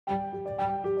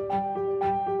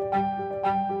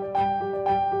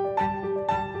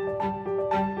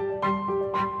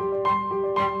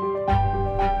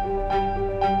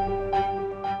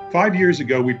5 years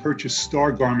ago, we purchased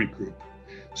Star Garment Group.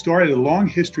 Star had a long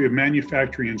history of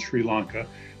manufacturing in Sri Lanka,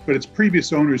 but its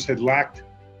previous owners had lacked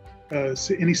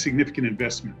any significant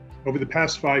investment. Over the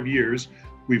past 5 years,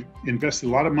 we've invested a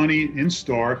lot of money in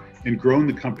Star and grown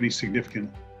the company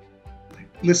significantly.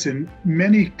 Listen,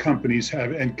 many companies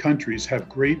and countries have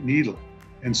great needle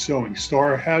and sewing.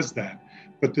 Star has that.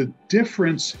 But the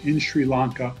difference in Sri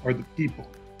Lanka are the people.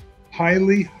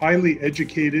 Highly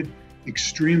educated,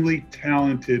 extremely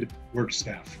talented work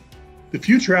staff. The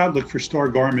future outlook for Star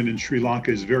Garment in Sri Lanka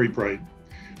is very bright.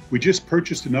 We just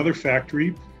purchased another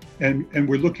factory and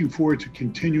we're looking forward to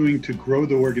continuing to grow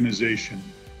the organization.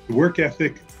 The work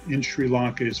ethic in Sri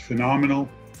Lanka is phenomenal.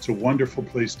 It's a wonderful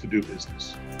place to do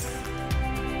business.